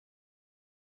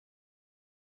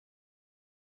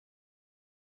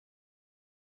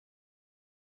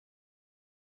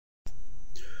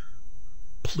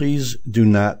Please do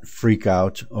not freak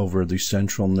out over the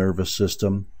central nervous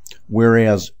system,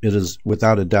 whereas it is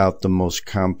without a doubt the most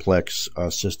complex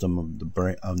system of the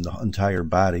brain, of the entire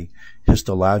body.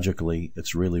 Histologically,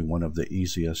 it's really one of the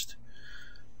easiest,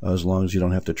 as long as you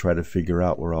don't have to try to figure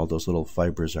out where all those little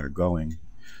fibers are going.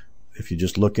 If you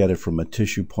just look at it from a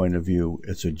tissue point of view,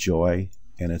 it's a joy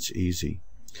and it's easy.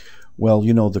 Well,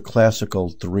 you know, the classical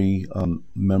three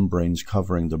membranes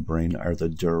covering the brain are the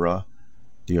dura,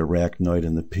 the arachnoid,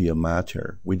 and the pia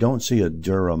mater. We don't see a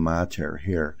dura mater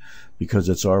here because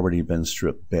it's already been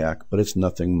stripped back, but it's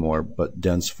nothing more but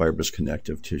dense fibrous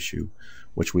connective tissue,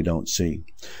 which we don't see.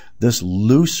 This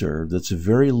looser, that's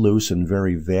very loose and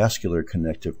very vascular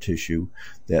connective tissue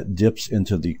that dips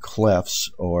into the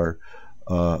clefts or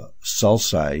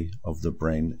sulci of the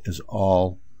brain is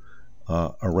all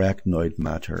arachnoid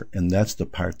mater, and that's the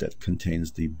part that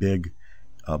contains the big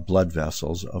blood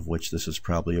vessels, of which this is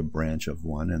probably a branch of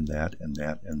one, and that, and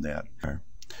that, and that.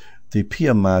 The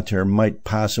pia mater might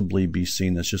possibly be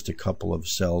seen as just a couple of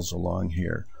cells along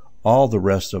here. All the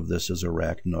rest of this is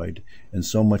arachnoid, and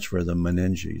so much for the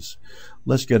meninges.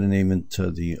 Let's get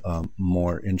into the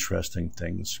more interesting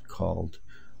things called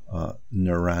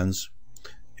neurons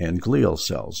and glial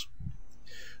cells.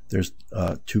 There's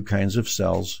two kinds of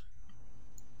cells,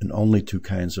 and only two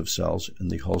kinds of cells in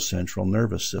the whole central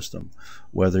nervous system,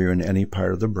 whether you're in any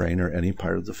part of the brain or any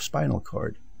part of the spinal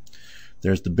cord.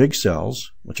 There's the big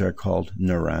cells, which are called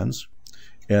neurons,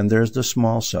 and there's the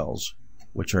small cells,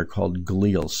 which are called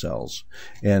glial cells.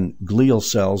 And glial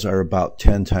cells are about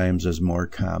 10 times as more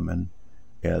common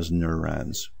as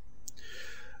neurons.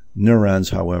 Neurons,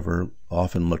 however,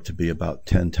 often look to be about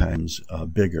 10 times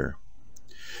bigger.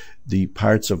 The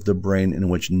parts of the brain in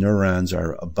which neurons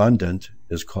are abundant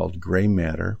is called gray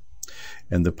matter,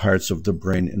 and the parts of the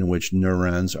brain in which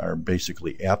neurons are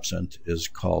basically absent is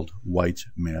called white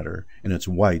matter. And it's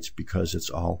white because it's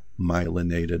all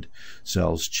myelinated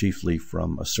cells, chiefly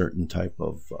from a certain type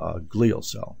of glial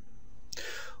cell.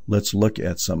 Let's look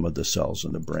at some of the cells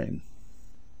in the brain.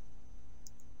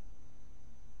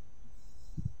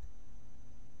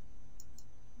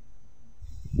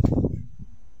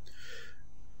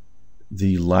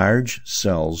 The large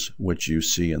cells which you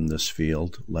see in this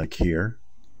field, like here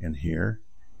and here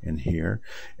and here,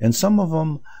 and some of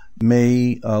them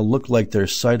may look like their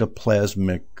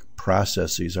cytoplasmic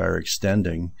processes are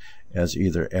extending as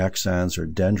either axons or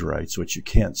dendrites, which you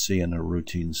can't see in a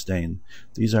routine stain.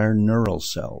 These are neural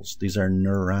cells. These are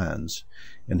neurons.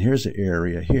 And here's an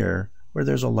area here where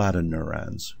there's a lot of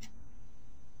neurons.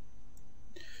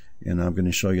 And I'm going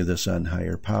to show you this on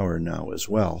higher power now as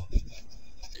well.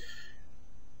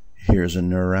 Here's a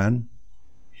neuron,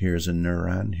 here's a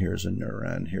neuron, here's a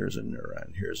neuron, here's a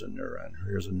neuron, here's a neuron,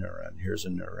 here's a neuron, here's a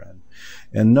neuron.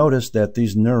 And notice that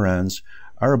these neurons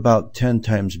are about 10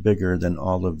 times bigger than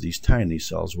all of these tiny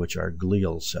cells, which are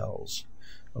glial cells.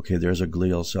 Okay, there's a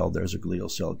glial cell, there's a glial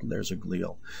cell, there's a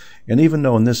glial. And even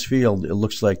though in this field it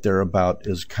looks like they're about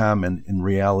as common, in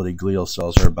reality glial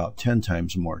cells are about 10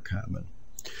 times more common.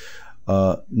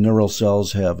 Neural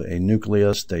cells have a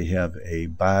nucleus, they have a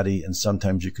body, and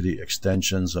sometimes you could see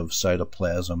extensions of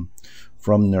cytoplasm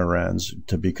from neurons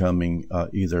to becoming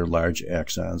either large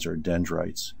axons or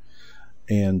dendrites.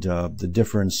 And the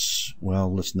difference,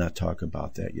 well, let's not talk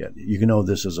about that yet. You know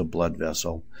this is a blood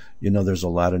vessel. You know there's a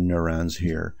lot of neurons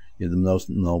here. You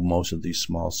know most of these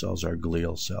small cells are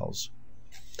glial cells.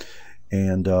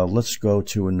 And let's go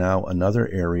to now another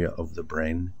area of the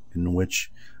brain in which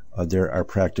there are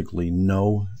practically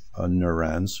no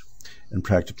neurons and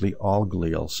practically all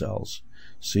glial cells.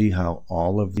 See how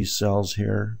all of these cells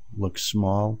here look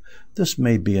small? This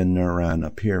may be a neuron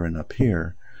up here and up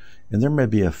here, and there may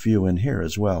be a few in here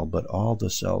as well, but all the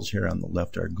cells here on the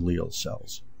left are glial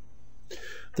cells.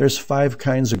 There's 5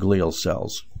 kinds of glial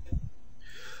cells.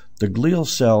 The glial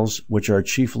cells, which are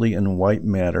chiefly in white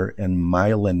matter and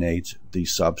myelinate the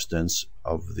substance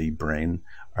of the brain,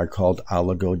 are called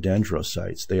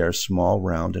oligodendrocytes. They are small,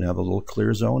 round, and have a little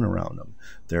clear zone around them.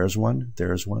 There's one,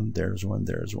 there's one, there's one,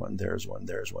 there's one, there's one,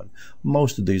 there's one.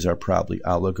 Most of these are probably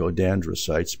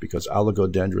oligodendrocytes because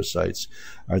oligodendrocytes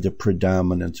are the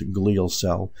predominant glial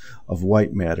cell of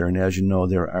white matter. And as you know,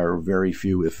 there are very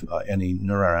few, if any,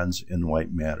 neurons in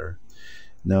white matter.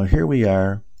 Now here we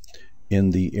are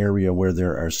in the area where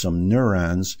there are some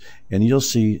neurons, and you'll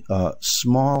see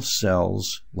small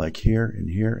cells like here and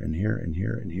here and here and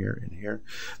here and here and here.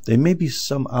 They may be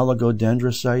some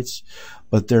oligodendrocytes,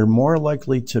 but they're more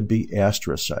likely to be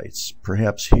astrocytes.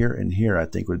 Perhaps here and here I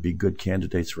think would be good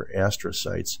candidates for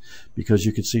astrocytes because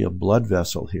you could see a blood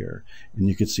vessel here and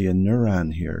you could see a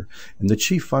neuron here. And the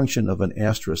chief function of an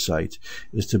astrocyte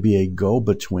is to be a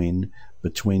go-between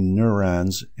between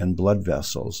neurons and blood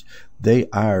vessels. They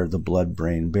are the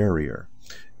blood-brain barrier.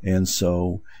 And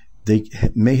so they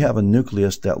may have a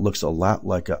nucleus that looks a lot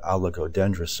like an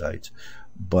oligodendrocyte,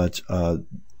 but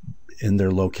in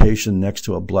their location next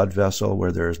to a blood vessel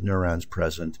where there's neurons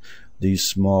present, these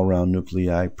small round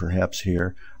nuclei, perhaps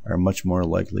here, are much more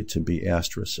likely to be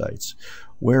astrocytes.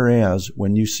 Whereas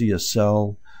when you see a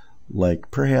cell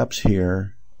like perhaps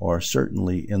here, or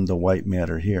certainly in the white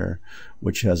matter here,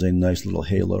 which has a nice little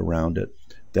halo around it,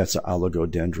 that's an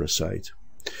oligodendrocyte.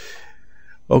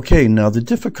 Okay, now the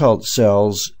difficult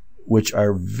cells, which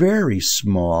are very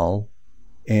small,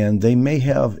 and they may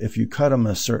have, if you cut them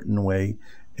a certain way,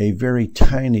 a very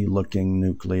tiny looking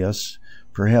nucleus,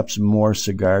 perhaps more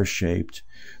cigar-shaped.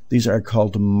 These are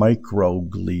called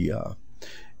microglia.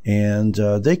 And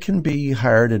they can be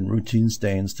hard in routine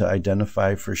stains to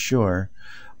identify for sure.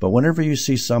 But whenever you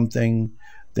see something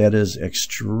that is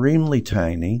extremely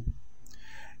tiny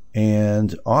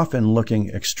and often looking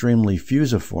extremely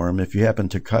fusiform, if you happen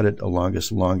to cut it along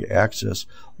this long axis,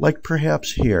 like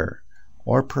perhaps here,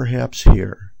 or perhaps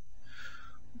here,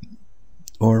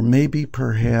 or maybe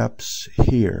perhaps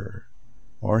here,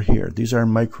 or here. These are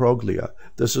microglia.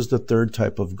 This is the third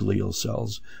type of glial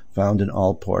cells found in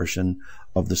all portion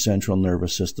of the central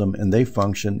nervous system, and they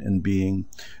function in being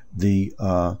the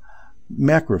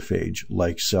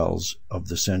macrophage-like cells of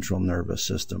the central nervous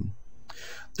system.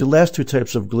 The last two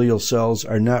types of glial cells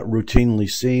are not routinely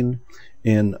seen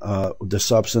in the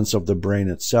substance of the brain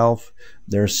itself.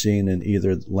 They're seen in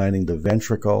either lining the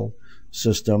ventricle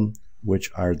system,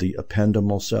 which are the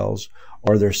ependymal cells,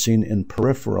 or they're seen in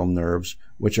peripheral nerves,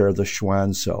 which are the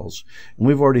Schwann cells. And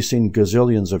we've already seen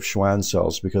gazillions of Schwann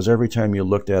cells, because every time you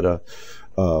looked at a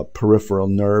peripheral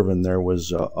nerve and there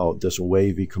was this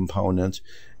wavy component,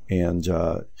 and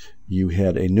you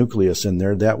had a nucleus in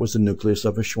there, that was the nucleus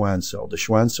of a Schwann cell. The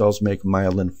Schwann cells make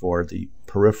myelin for the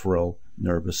peripheral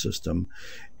nervous system,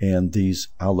 and these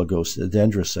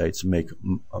oligodendrocytes make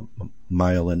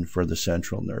myelin for the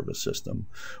central nervous system.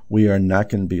 We are not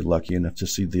going to be lucky enough to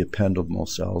see the ependymal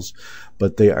cells,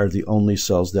 but they are the only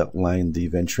cells that line the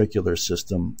ventricular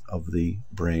system of the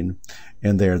brain,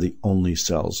 and they are the only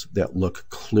cells that look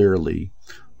clearly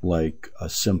like a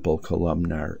simple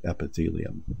columnar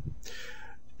epithelium.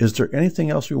 Is there anything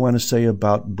else we want to say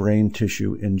about brain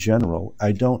tissue in general?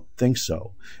 I don't think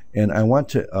so. And I want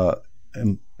to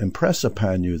impress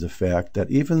upon you the fact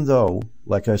that even though,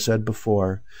 like I said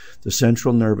before, the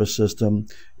central nervous system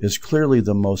is clearly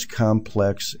the most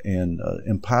complex and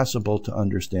impossible to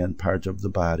understand part of the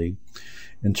body,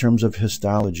 in terms of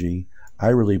histology, I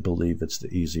really believe it's the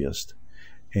easiest.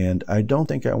 And I don't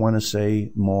think I want to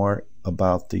say more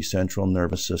about the central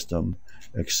nervous system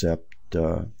except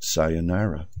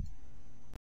sayonara.